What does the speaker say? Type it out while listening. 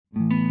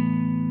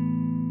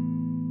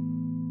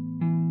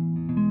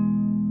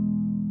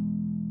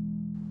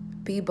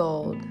Be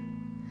bold.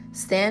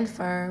 Stand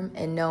firm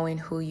in knowing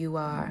who you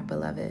are,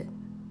 beloved.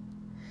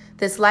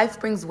 This life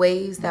brings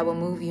waves that will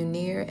move you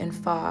near and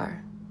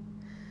far.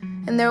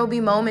 And there will be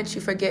moments you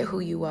forget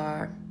who you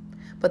are,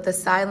 but the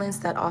silence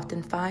that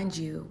often finds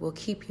you will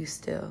keep you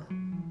still.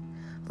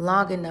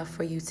 Long enough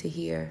for you to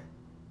hear.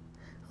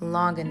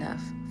 Long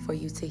enough for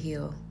you to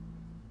heal.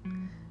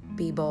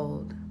 Be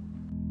bold.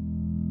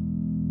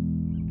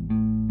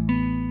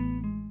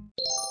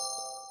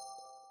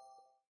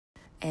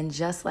 And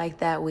just like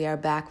that, we are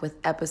back with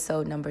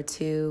episode number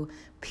 2.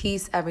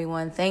 Peace,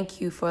 everyone.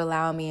 Thank you for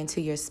allowing me into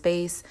your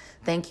space.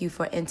 Thank you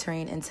for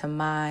entering into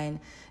mine.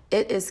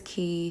 It is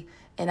key,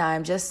 and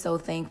I'm just so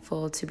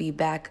thankful to be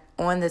back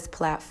on this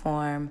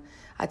platform.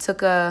 I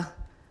took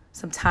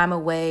some time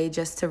away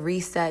just to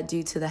reset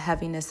due to the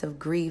heaviness of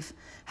grief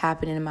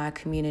happening in my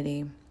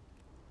community.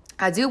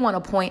 I do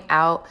want to point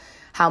out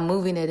how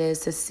moving it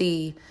is to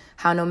see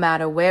how no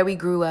matter where we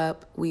grew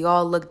up, we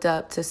all looked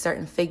up to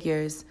certain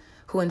figures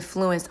who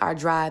influenced our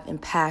drive and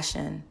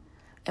passion.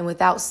 And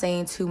without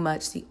saying too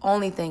much, the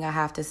only thing I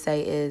have to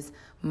say is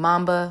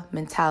Mamba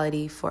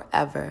mentality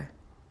forever.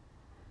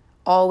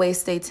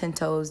 Always stay 10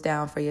 toes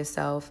down for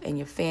yourself and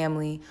your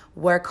family.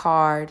 Work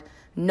hard.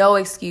 No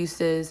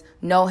excuses.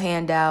 No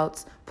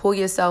handouts. Pull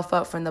yourself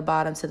up from the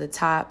bottom to the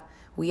top.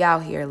 We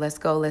out here. Let's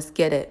go. Let's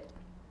get it.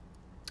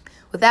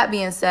 With that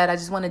being said, I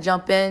just want to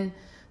jump in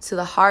to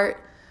the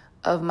heart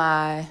of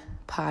my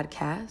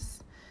podcast.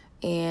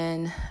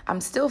 And I'm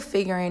still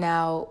figuring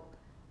out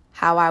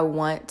how I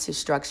want to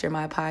structure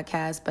my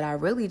podcast, but I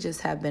really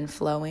just have been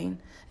flowing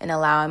and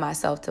allowing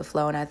myself to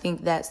flow. And I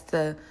think that's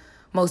the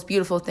most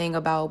beautiful thing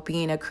about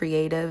being a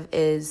creative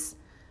is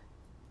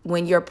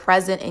when you're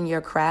present in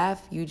your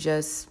craft,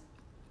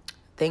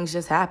 things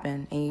just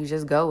happen and you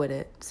just go with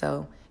it.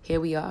 So here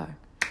we are.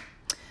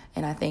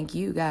 And I thank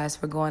you guys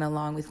for going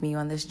along with me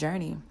on this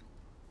journey.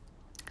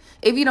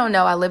 If you don't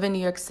know, I live in New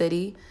York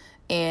City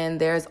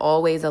and there's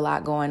always a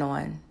lot going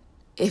on.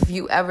 If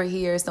you ever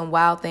hear some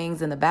wild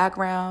things in the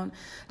background,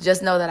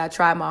 just know that I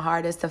tried my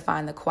hardest to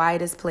find the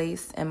quietest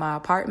place in my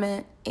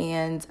apartment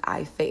and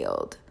I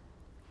failed.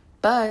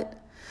 But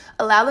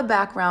allow the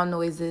background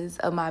noises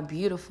of my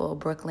beautiful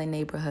Brooklyn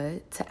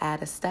neighborhood to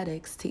add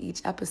aesthetics to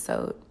each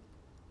episode.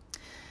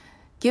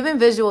 Giving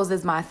visuals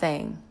is my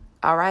thing,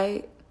 all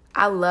right?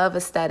 I love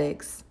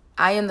aesthetics.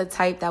 I am the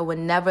type that would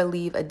never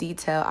leave a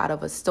detail out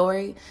of a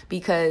story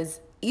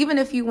because even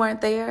if you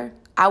weren't there,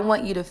 I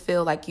want you to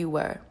feel like you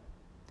were.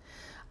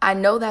 I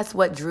know that's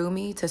what drew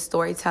me to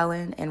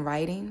storytelling and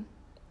writing.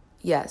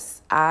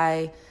 Yes,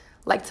 I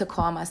like to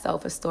call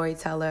myself a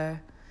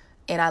storyteller,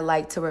 and I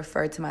like to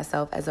refer to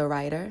myself as a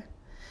writer.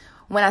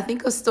 When I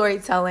think of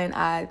storytelling,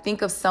 I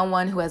think of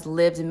someone who has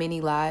lived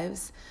many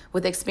lives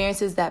with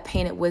experiences that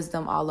painted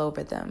wisdom all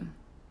over them.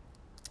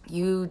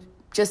 You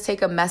just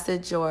take a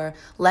message or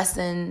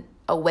lesson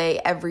away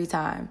every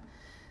time.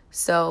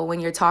 So when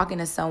you're talking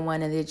to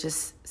someone and they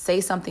just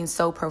say something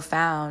so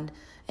profound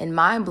and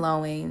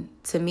mind-blowing,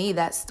 to me,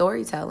 that's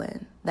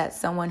storytelling. That's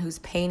someone who's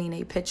painting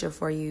a picture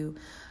for you,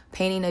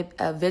 painting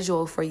a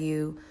visual for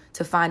you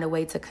to find a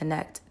way to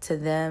connect to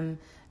them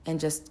and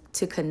just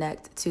to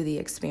connect to the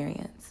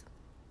experience.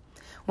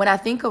 When I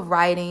think of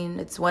writing,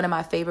 it's one of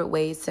my favorite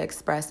ways to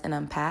express and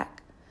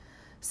unpack.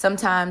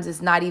 Sometimes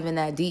it's not even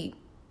that deep.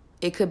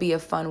 It could be a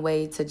fun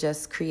way to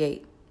just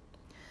create.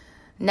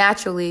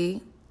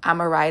 Naturally,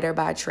 I'm a writer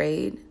by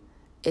trade.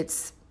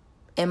 It's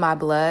in my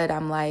blood.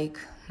 I'm like,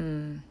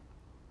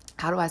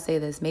 how do I say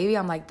this? Maybe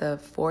I'm like the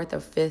 4th or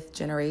 5th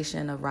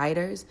generation of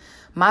writers.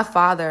 My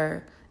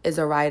father is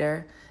a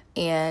writer,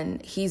 and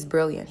he's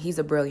brilliant. He's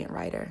a brilliant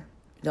writer.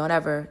 Don't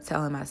ever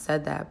tell him I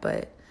said that,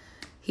 but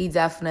he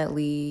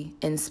definitely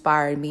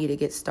inspired me to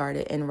get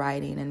started in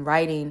writing. And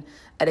writing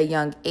at a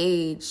young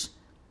age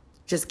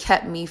just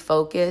kept me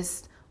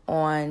focused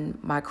on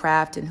my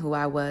craft and who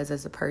I was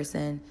as a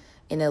person,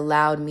 and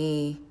allowed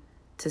me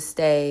to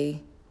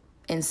stay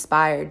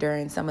inspired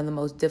during some of the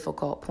most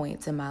difficult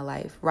points in my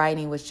life.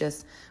 Writing was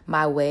just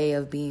my way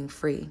of being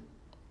free.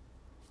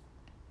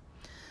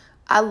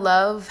 I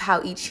love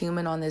how each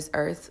human on this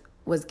earth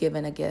was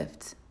given a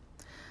gift.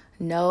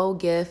 No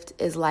gift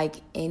is like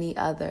any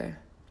other.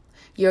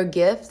 Your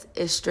gift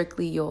is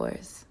strictly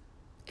yours.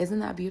 Isn't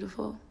that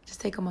beautiful?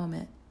 Just take a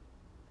moment.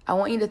 I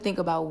want you to think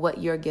about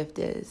what your gift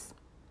is.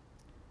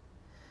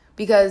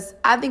 Because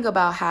I think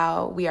about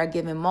how we are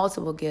given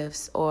multiple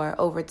gifts or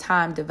over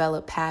time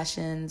develop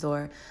passions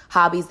or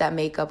hobbies that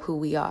make up who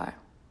we are.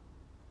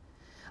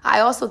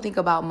 I also think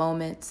about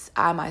moments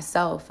I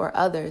myself or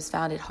others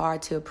found it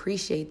hard to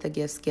appreciate the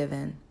gifts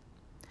given.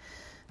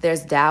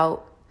 There's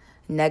doubt,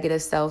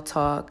 negative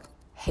self-talk,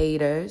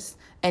 haters,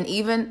 and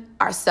even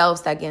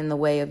ourselves that get in the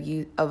way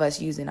of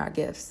us using our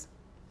gifts.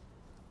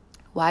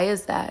 Why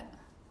is that?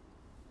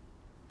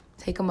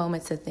 Take a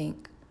moment to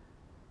think.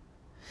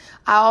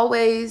 I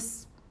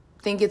always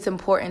think it's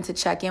important to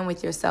check in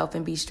with yourself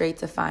and be straight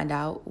to find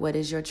out what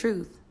is your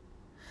truth.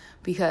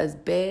 Because,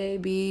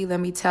 baby, let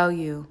me tell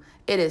you,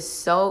 it is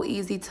so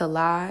easy to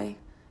lie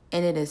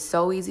and it is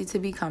so easy to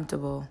be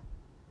comfortable.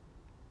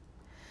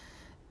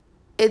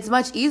 it's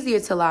much easier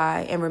to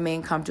lie and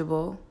remain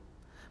comfortable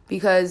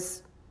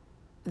because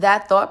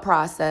that thought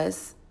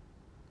process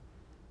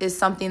is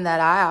something that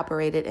I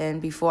operated in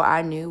before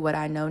I knew what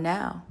I know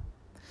now.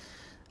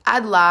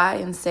 I'd lie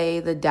and say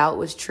the doubt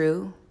was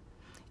true.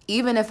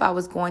 Even if I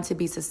was going to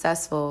be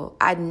successful,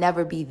 I'd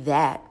never be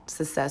that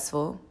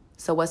successful.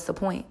 So what's the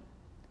point?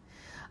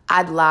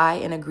 I'd lie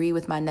and agree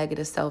with my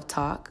negative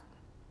self-talk.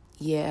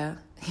 Yeah,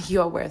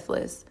 you're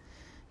worthless.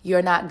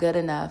 You're not good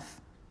enough.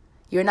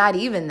 You're not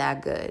even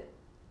that good.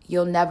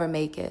 You'll never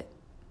make it.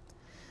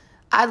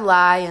 I'd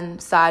lie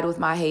and side with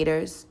my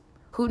haters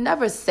who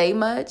never say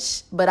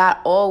much, but I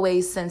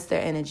always sense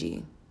their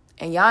energy.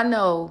 And y'all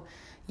know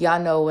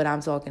what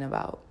I'm talking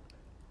about.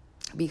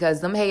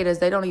 Because them haters,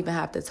 they don't even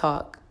have to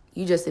talk.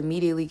 You just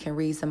immediately can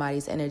read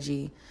somebody's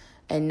energy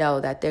and know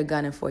that they're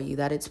gunning for you,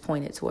 that it's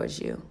pointed towards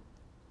you.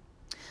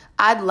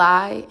 I'd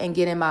lie and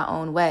get in my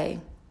own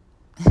way.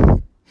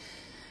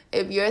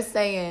 If you're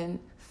saying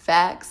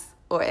facts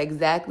or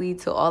exactly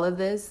to all of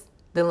this,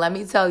 then let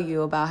me tell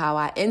you about how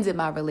I ended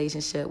my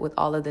relationship with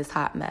all of this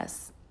hot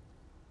mess.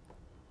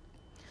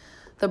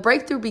 The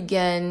breakthrough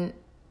began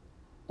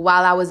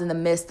while I was in the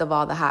midst of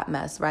all the hot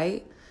mess,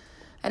 right?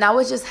 And I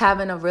was just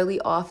having a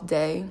really off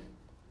day.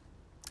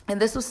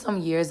 And this was some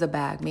years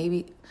back,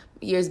 maybe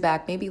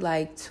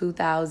like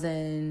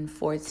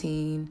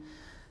 2014,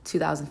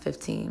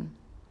 2015.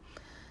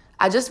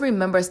 I just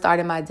remember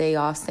starting my day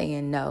off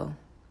saying no.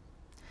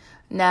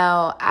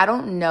 Now, I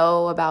don't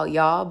know about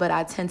y'all, but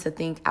I tend to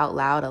think out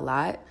loud a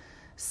lot.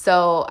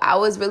 So I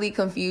was really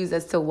confused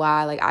as to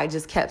why, I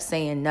just kept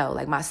saying no.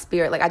 My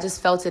spirit, I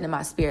just felt it in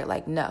my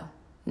spirit, no.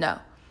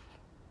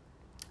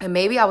 And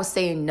maybe I was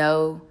saying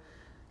no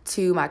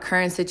to my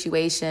current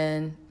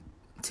situation,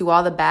 to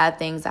all the bad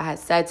things I had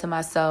said to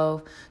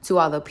myself, to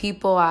all the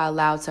people I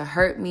allowed to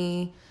hurt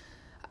me,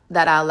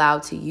 that I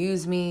allowed to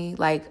use me.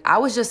 I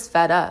was just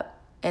fed up.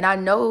 And I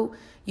know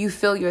you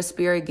feel your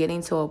spirit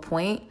getting to a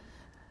point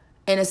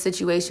in a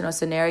situation or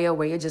scenario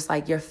where you're just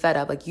you're fed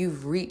up.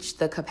 You've reached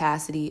the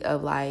capacity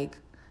of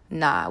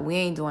nah, we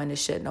ain't doing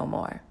this shit no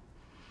more.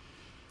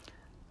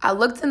 I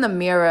looked in the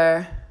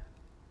mirror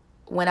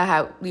when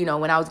I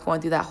was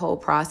going through that whole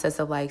process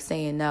of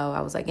saying no.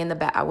 I was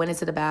I went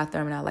into the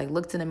bathroom and I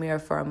looked in the mirror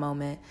for a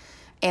moment.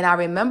 And I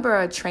remember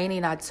a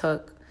training I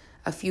took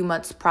a few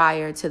months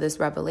prior to this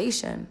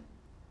revelation.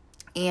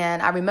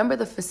 And I remember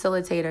the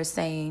facilitator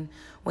saying,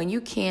 when you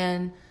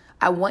can,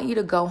 I want you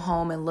to go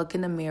home and look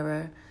in the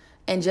mirror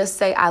and just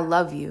say, I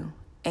love you,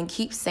 and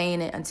keep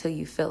saying it until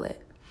you feel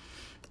it.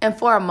 And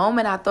for a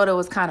moment, I thought it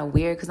was kind of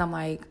weird because I'm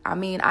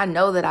I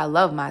know that I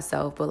love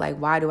myself, but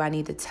why do I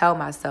need to tell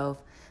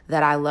myself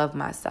that I love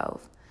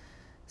myself?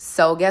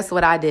 So guess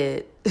what I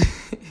did?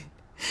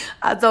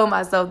 I told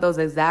myself those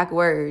exact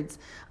words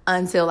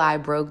until I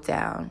broke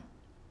down.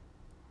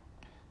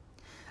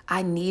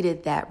 I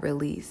needed that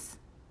release.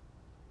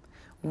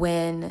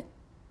 When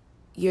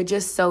you're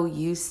just so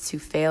used to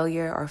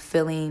failure or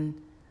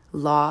feeling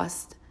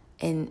lost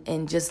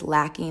and just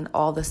lacking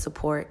all the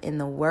support in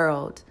the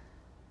world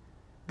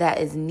that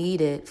is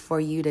needed for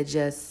you to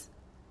just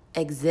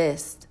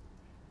exist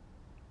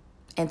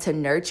and to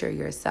nurture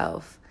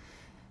yourself,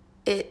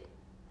 it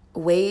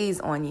weighs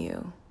on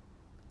you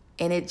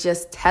and it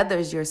just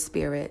tethers your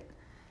spirit.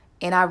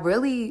 And I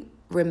really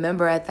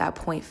remember at that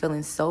point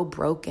feeling so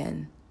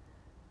broken.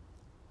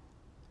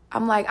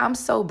 I'm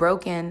so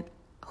broken.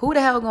 Who the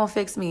hell gonna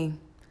fix me?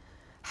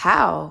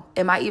 How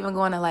am I even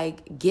going to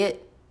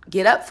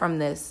get up from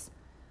this?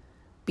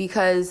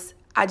 Because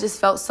I just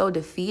felt so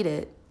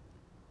defeated.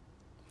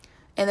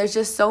 And there's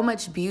just so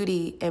much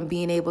beauty in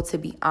being able to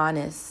be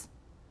honest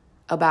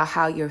about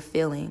how you're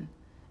feeling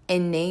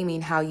and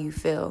naming how you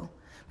feel.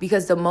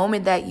 Because the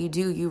moment that you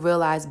do, you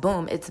realize,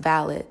 boom, it's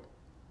valid.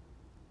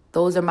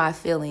 Those are my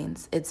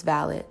feelings. It's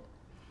valid.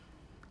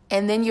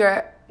 And then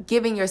you're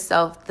giving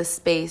yourself the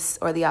space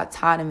or the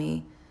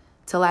autonomy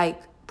to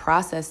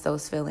process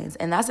those feelings.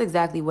 And that's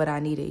exactly what I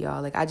needed,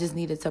 y'all. I just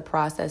needed to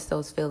process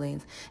those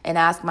feelings and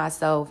ask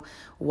myself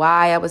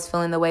why I was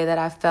feeling the way that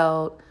I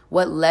felt,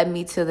 what led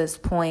me to this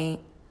point,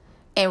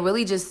 and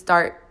really just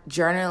start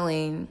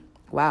journaling.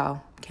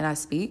 Wow, can I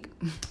speak?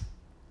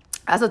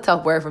 That's a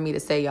tough word for me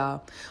to say,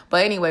 y'all.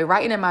 But anyway,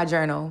 writing in my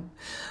journal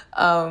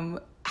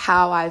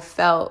how I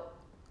felt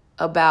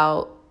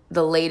about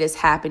the latest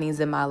happenings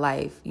in my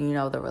life,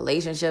 the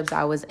relationships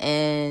I was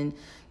in,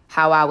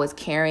 how I was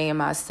carrying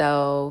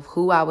myself,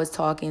 who I was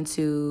talking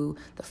to,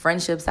 the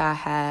friendships I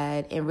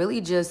had, and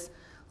really just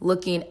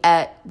looking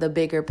at the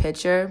bigger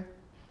picture,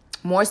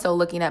 more so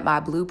looking at my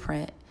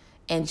blueprint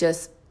and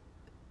just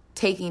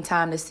taking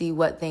time to see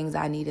what things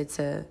I needed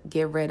to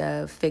get rid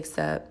of, fix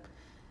up,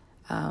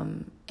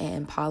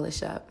 and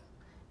polish up.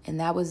 And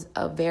that was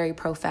a very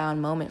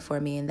profound moment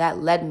for me. And that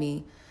led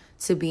me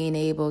to being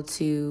able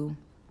to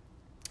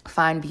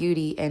find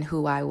beauty in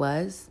who I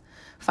was,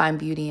 find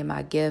beauty in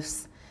my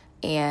gifts,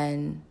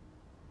 and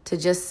to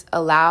just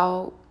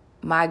allow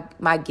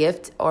my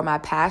gift or my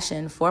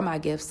passion for my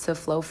gifts to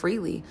flow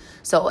freely.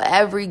 So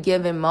every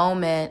given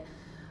moment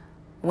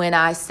when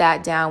I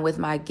sat down with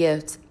my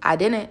gift, I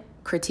didn't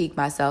critique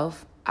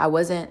myself. I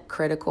wasn't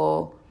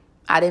critical.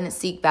 I didn't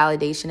seek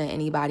validation in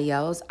anybody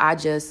else. I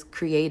just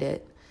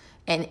created.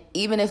 And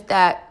even if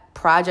that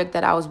project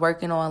that I was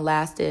working on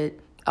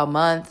lasted a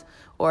month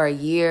or a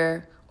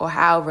year or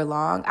however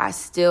long, I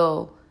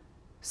still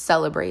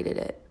celebrated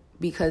it.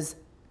 Because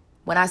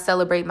when I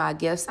celebrate my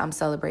gifts, I'm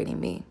celebrating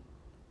me.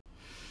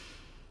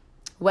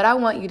 What I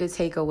want you to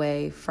take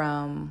away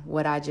from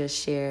what I just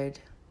shared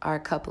are a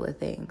couple of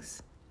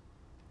things.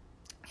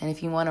 And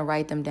if you want to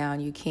write them down,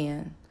 you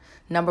can.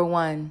 Number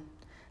 1,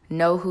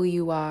 know who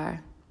you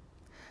are.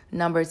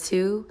 Number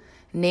 2,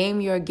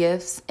 name your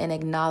gifts and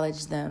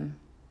acknowledge them.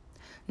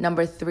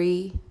 Number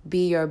 3,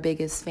 be your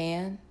biggest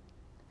fan.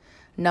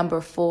 Number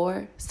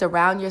 4,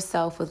 surround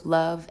yourself with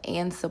love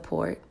and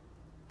support.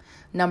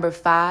 Number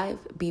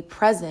 5, be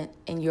present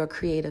in your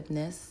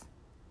creativeness.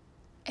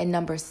 And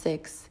number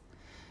 6,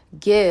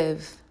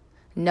 give,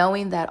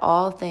 knowing that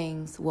all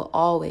things will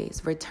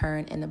always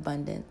return in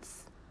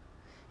abundance.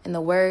 In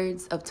the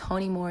words of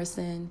Toni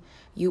Morrison,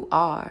 you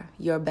are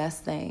your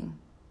best thing.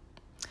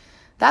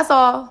 That's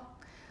all.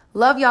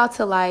 Love y'all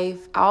to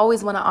life. I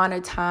always want to honor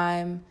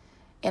time.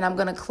 And I'm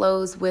going to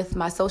close with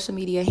my social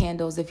media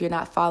handles. If you're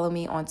not following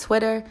me on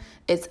Twitter,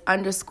 it's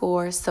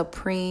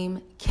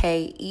 _SupremeKE.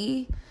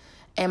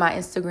 And my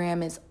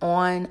Instagram is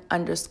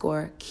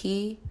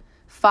 _key.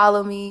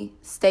 Follow me.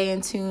 Stay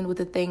in tune with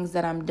the things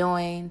that I'm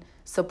doing.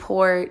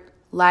 Support,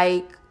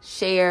 like,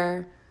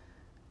 share,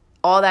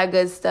 all that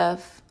good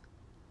stuff.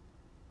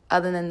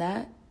 Other than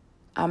that,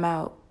 I'm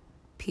out.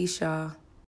 Peace, y'all.